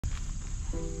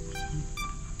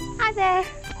Hi there.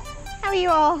 How are you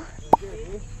all?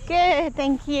 Good,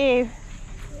 thank you.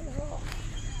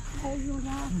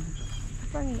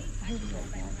 I'm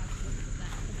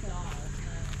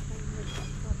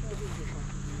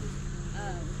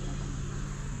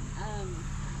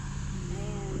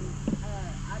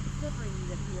separating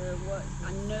it here what I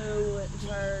know is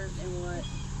hers and what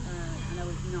I know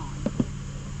is not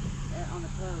on the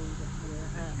clothes up here.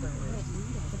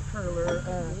 The curler.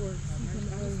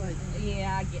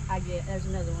 Yeah, I get. There's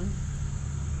another one.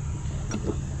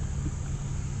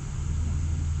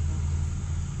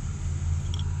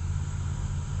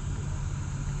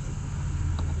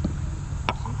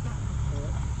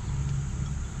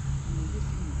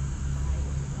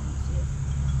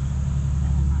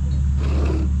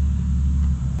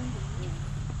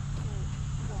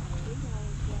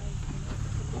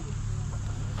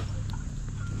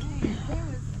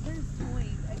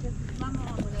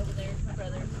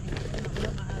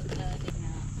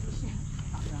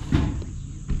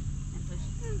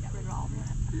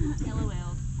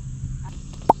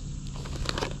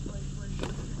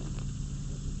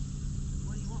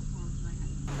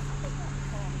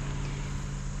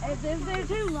 If they're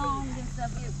too long and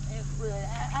stuff, it would.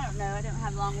 I don't know. I don't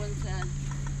have long ones.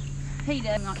 He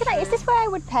does. Is this where I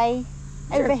would pay?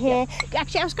 Sure, Over here? Yeah.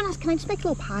 Actually, I was going to ask, can I just make a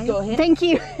little pile? Go ahead. Thank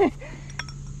you. Do you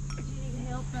need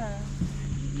help? No,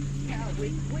 we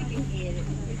can get it. We can get it.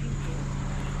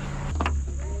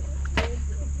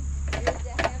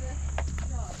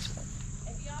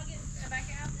 If y'all get back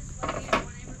out this way,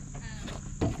 whenever,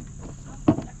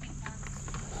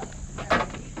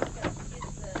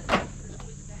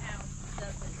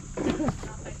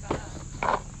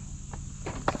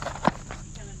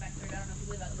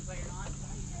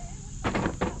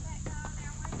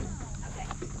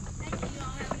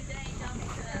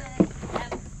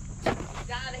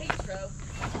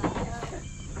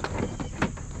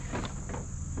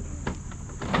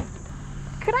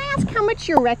 Could I ask how much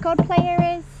your record player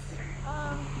is?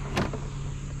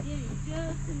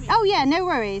 Oh yeah, no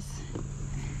worries.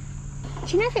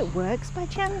 Do you know if it works by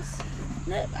chance?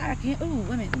 No, I can't. Oh,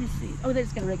 wait a minute. Let me see. Oh, they're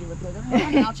just got a regular plug.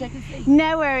 I'll check and see.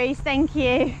 No worries, thank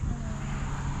you.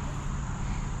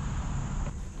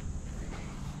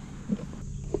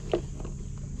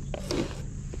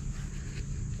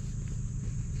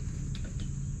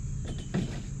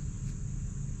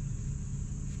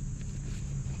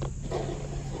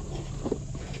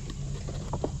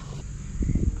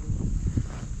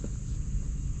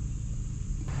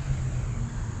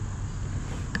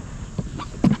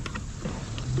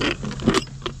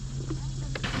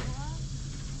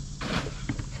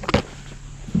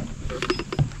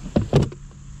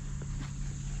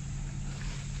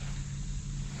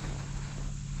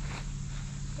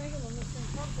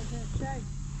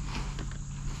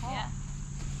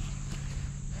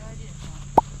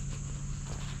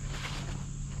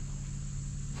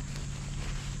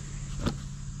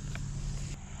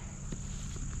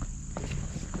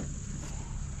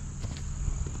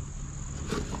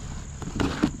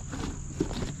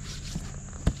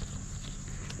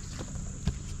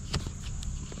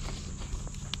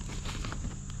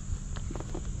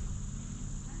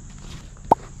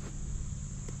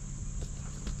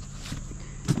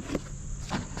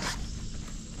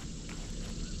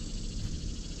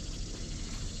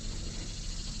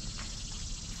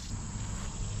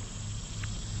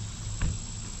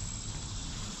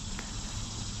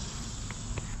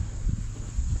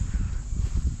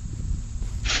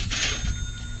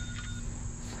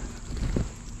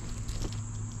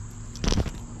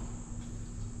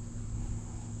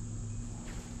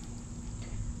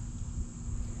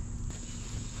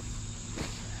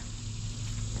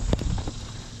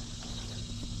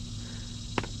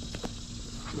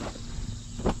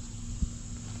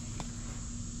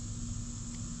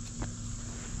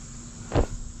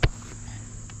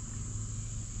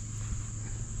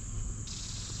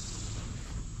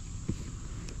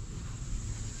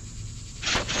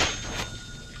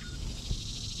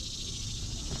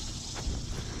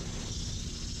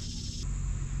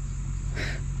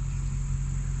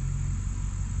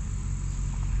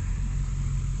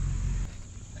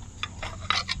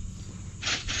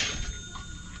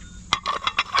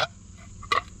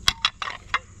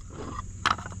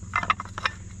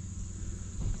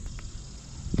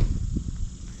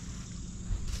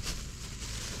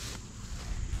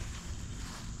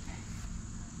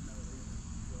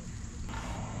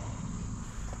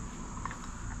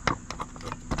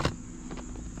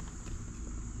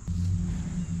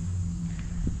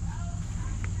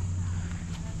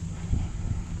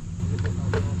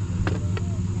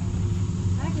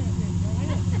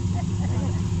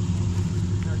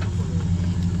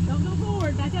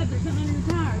 back up. There's something under your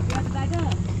tires. You have to back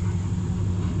up.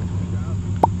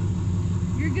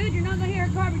 You're good. You're not going to hear a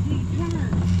car until you turn.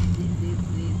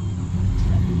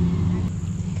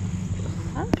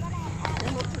 Huh?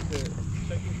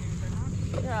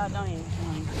 Don't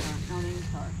even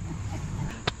start.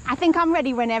 I think I'm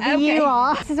ready whenever you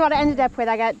are. This is what I ended up with.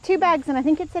 I got 2 bags and I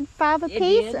think it said 5 a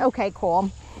piece. Okay, cool.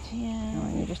 Yeah.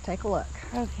 Let me just take a look.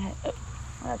 Okay. Oh,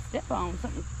 well, step on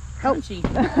something crunchy.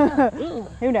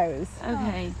 Who knows?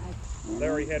 Okay. They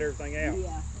already had everything out.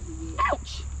 Yeah.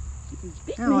 Ouch.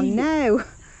 Oh no.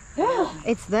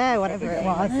 It's there, whatever it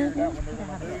was.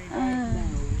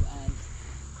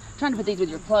 Trying to put these with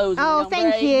your clothes. Oh,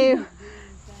 thank you.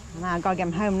 Now I gotta get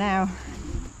them home now.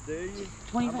 Do you?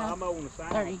 25, I'm on the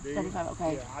side. 30, 35,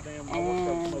 okay. Yeah, I damn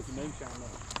want to smoking moonshine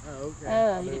though. Oh,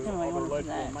 okay. You didn't tell me what you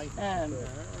wanted for that.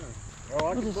 Oh,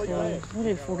 I can sleep that. We'll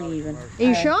do 40 even. Are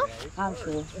you sure? I'm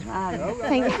sure.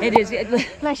 Thank It is.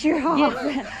 Bless your heart.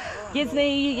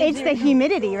 It's the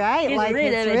humidity, right? Gets Like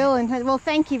rid it's of it. real intense. Well,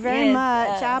 thank you very Yes,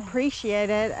 much. I appreciate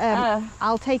it.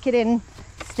 I'll take it in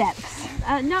steps.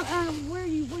 No, where are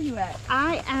you at?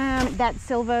 I am that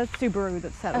silver Subaru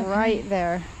that's set right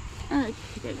there. Okay.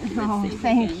 Oh,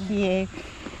 thank you.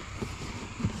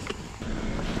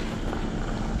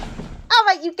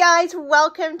 Alright you guys,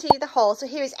 welcome to the haul. So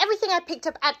here is everything I picked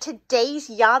up at today's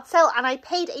yard sale, and I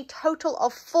paid a total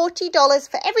of $40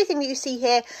 for everything that you see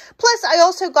here. Plus I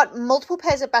also got multiple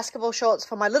pairs of basketball shorts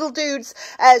for my little dudes.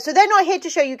 So they're not here to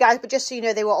show you guys, but just so you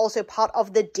know, they were also part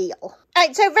of the deal.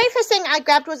 Alright, so very first thing I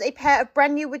grabbed was a pair of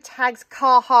brand new with tags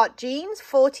Carhartt jeans,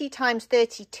 40 x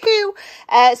 32.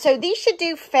 So these should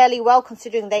do fairly well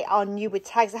considering they are new with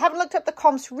tags. I haven't looked up the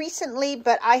comps recently,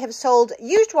 but I have sold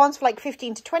used ones for like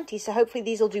 15 to 20, so hopefully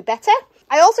these will do better.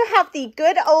 I also have the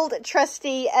good old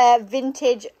trusty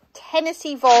vintage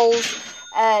Tennessee Vols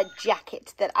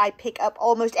jacket that I pick up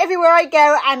almost everywhere I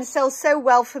go and sells so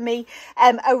well for me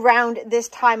around this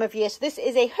time of year. So this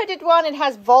is a hooded one. It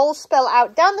has Vols spelled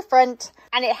out down the front,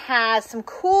 and it has some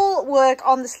cool work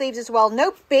on the sleeves as well.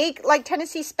 No big like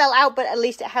Tennessee spell out, but at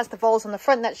least it has the Vols on the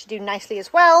front. That should do nicely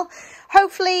as well.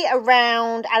 Hopefully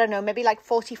around, I don't know, maybe like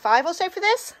 45 or so for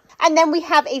this. And then we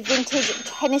have a vintage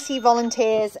Tennessee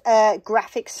Volunteers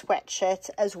graphic sweatshirt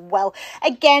as well.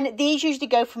 Again, these usually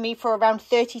go for me for around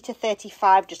 30 to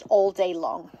 35 just all day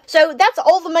long. So that's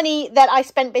all the money that I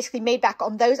spent basically made back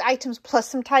on those items plus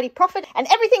some tidy profit. And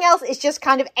everything else is just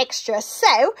kind of extra.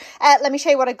 So let me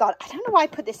show you what I got. I don't know why I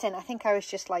put this in. I think I was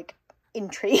just like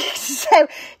intrigued. So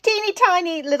teeny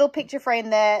tiny little picture frame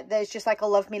there. There's just like a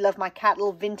love me love my cat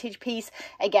little vintage piece.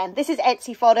 Again, this is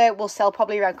Etsy fodder. Will sell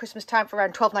probably around Christmas time for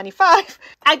around $12.95.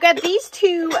 I grabbed these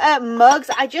 2 mugs.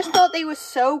 I just thought they were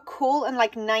so cool and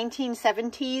like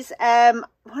 1970s.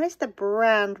 What is the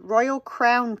brand? Royal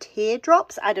Crown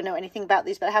Teardrops. I don't know anything about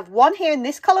these, but I have one here in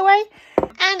this colorway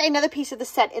and another piece of the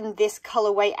set in this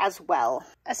colorway as well.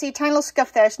 I see a tiny little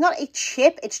scuff there. It's not a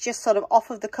chip, it's just sort of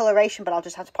off of the coloration, but I'll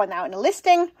just have to point that out in a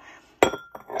listing.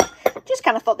 Just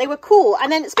kind of thought they were cool.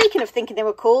 And then speaking of thinking they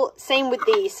were cool, same with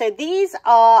these. So these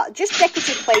are just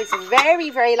decorative plates,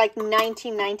 very, very like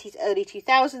 1990s, early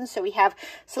 2000s. So we have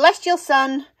Celestial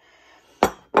Sun,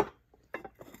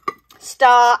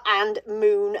 Star and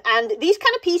Moon, and these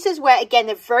kind of pieces where again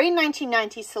they're very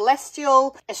 1990s,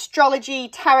 celestial, astrology,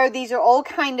 tarot. These are all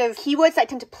kind of keywords that I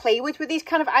tend to play with these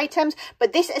kind of items,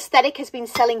 but this aesthetic has been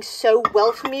selling so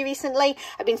well for me recently.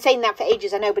 I've been saying that for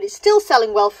ages, I know, but it's still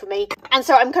selling well for me, and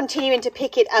so I'm continuing to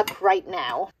pick it up right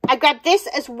now. I grabbed this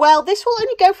as well. This will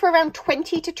only go for around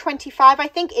 20 to 25. I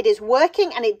think it is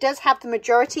working, and it does have the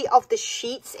majority of the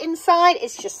sheets inside.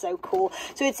 It's just so cool.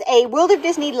 So it's a World of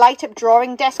Disney light up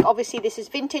drawing desk. Obviously this is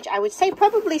vintage. I would say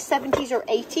probably 70s or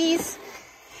 80s.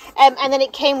 And then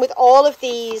it came with all of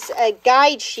these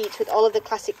guide sheets with all of the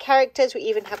classic characters. We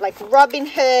even have like Robin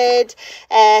Hood,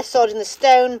 Sword in the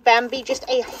Stone, Bambi, just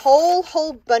a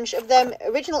whole bunch of them.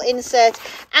 Original insert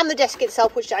and the desk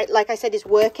itself, which like I said is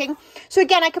working. So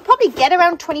again, I could probably get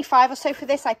around 25 or so for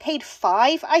this. I paid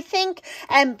 $5, I think.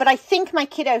 But I think my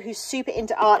kiddo, who's super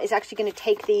into art, is actually going to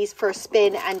take these for a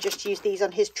spin and just use these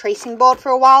on his tracing board for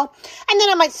a while. And then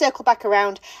I might circle back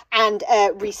around and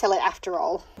resell it after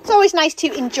all. It's always nice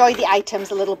to enjoy the items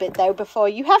a little bit though before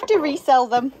you have to resell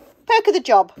them. Perk of the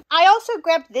job. I also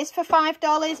grabbed this for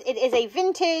 $5. It is a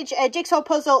vintage jigsaw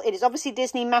puzzle. It is obviously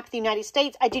Disney map of the United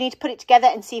States. I do need to put it together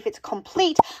and see if it's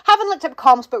complete. Haven't looked up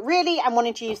comps, but really I'm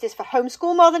wanting to use this for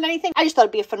homeschool more than anything. I just thought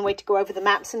it'd be a fun way to go over the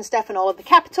maps and stuff and all of the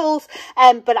capitals.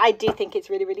 But I do think it's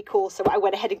really, really cool. So I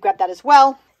went ahead and grabbed that as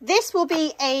well. This will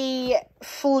be a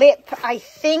flip, I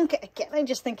think. Again, I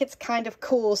just think it's kind of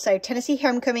cool. So Tennessee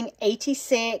Homecoming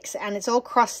 86, and it's all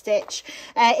cross stitch.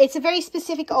 It's a very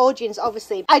specific audience,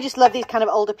 obviously. I just love these kind of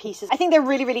older pieces. I think they're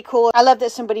really, really cool. I love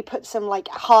that somebody put some like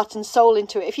heart and soul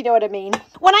into it, if you know what I mean.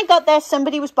 When I got there,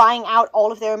 somebody was buying out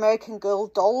all of their American Girl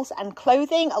dolls and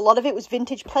clothing. A lot of it was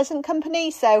vintage Pleasant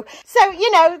Company. So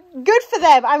you know, good for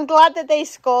them. I'm glad that they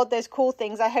scored those cool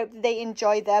things. I hope that they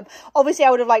enjoy them. Obviously,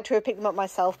 I would have liked to have picked them up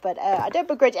myself, but I don't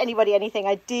begrudge anybody anything.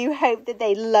 I do hope that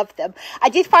they love them. I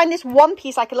did find this one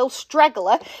piece, like a little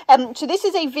straggler. So this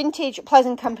is a vintage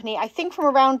Pleasant Company, I think from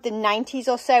around the 90s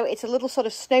or so. It's a little sort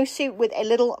of snowsuit with a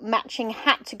little matching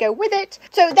hat to go with it.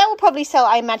 So that will probably sell,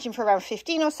 I imagine, for around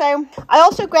 15 or so. I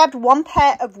also grabbed one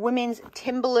pair of women's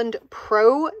Timberland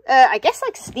Pro, I guess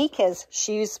like sneakers,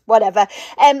 shoes, whatever.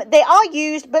 They are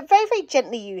used, but very, very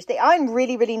gently used. They are in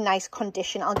really, really nice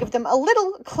condition. I'll give them a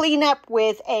little clean up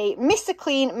with a Mr.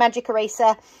 Clean Magic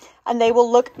Eraser, and they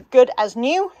will look good as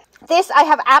new. This, I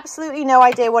have absolutely no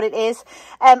idea what it is.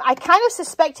 I kind of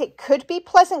suspect it could be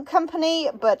Pleasant Company,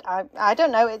 but I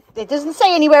don't know. It doesn't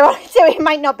say anywhere on it, so it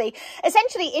might not be.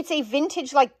 Essentially, it's a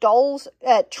vintage, like, doll's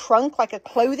trunk, like a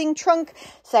clothing trunk.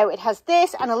 So it has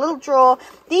this and a little drawer.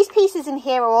 These pieces in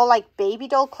here are all, like, baby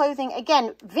doll clothing.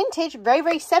 Again, vintage, very,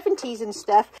 very 70s and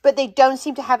stuff, but they don't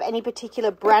seem to have any particular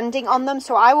branding on them.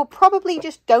 So I will probably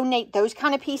just donate those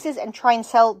kind of pieces and try and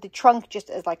sell the trunk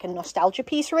just as, like, a nostalgia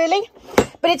piece, really.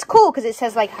 But it's cool because it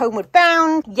says like Homeward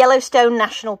Bound, Yellowstone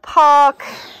National Park.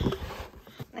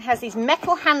 It has these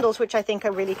metal handles, which I think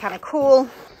are really kind of cool.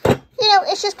 You know,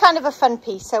 it's just kind of a fun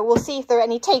piece. So we'll see if there are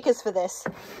any takers for this.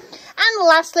 And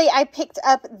lastly, I picked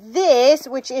up this,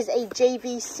 which is a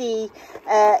JVC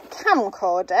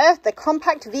camcorder, the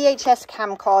compact VHS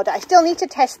camcorder. I still need to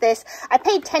test this. I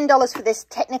paid $10 for this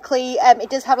technically. It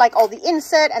does have like all the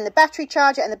insert and the battery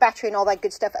charger and the battery and all that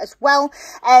good stuff as well.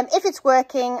 If it's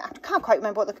working, I can't quite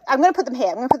remember what I'm going to put them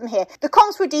here. The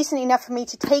comps were decent enough for me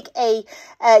to take a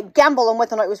gamble on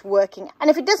whether or not it was working. And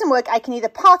if it doesn't work, I can either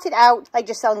part it out, like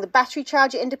just selling the battery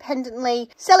charger independently,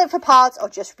 sell it for parts, or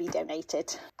just redonate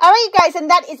it. All right, you guys, and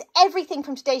that is everything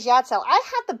from today's yard sale. I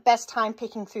had the best time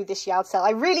picking through this yard sale. I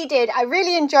really did. I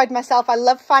really enjoyed myself. I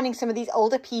love finding some of these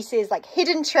older pieces, like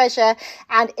hidden treasure,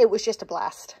 and it was just a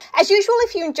blast. As usual,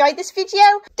 if you enjoyed this video,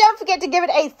 don't forget to give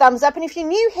it a thumbs up. And if you're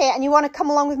new here and you want to come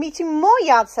along with me to more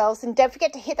yard sales, then don't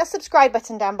forget to hit that subscribe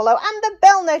button down below and the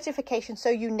bell notification so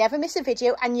you never miss a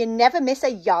video and you never miss a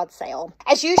yard sale.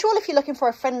 As usual, if you're looking for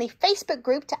a friendly Facebook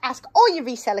group to ask all your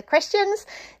reseller questions,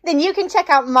 then you can check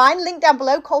out mine, link down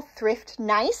below, called Thrift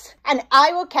Nice, and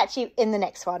I will catch you in the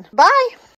next one. Bye.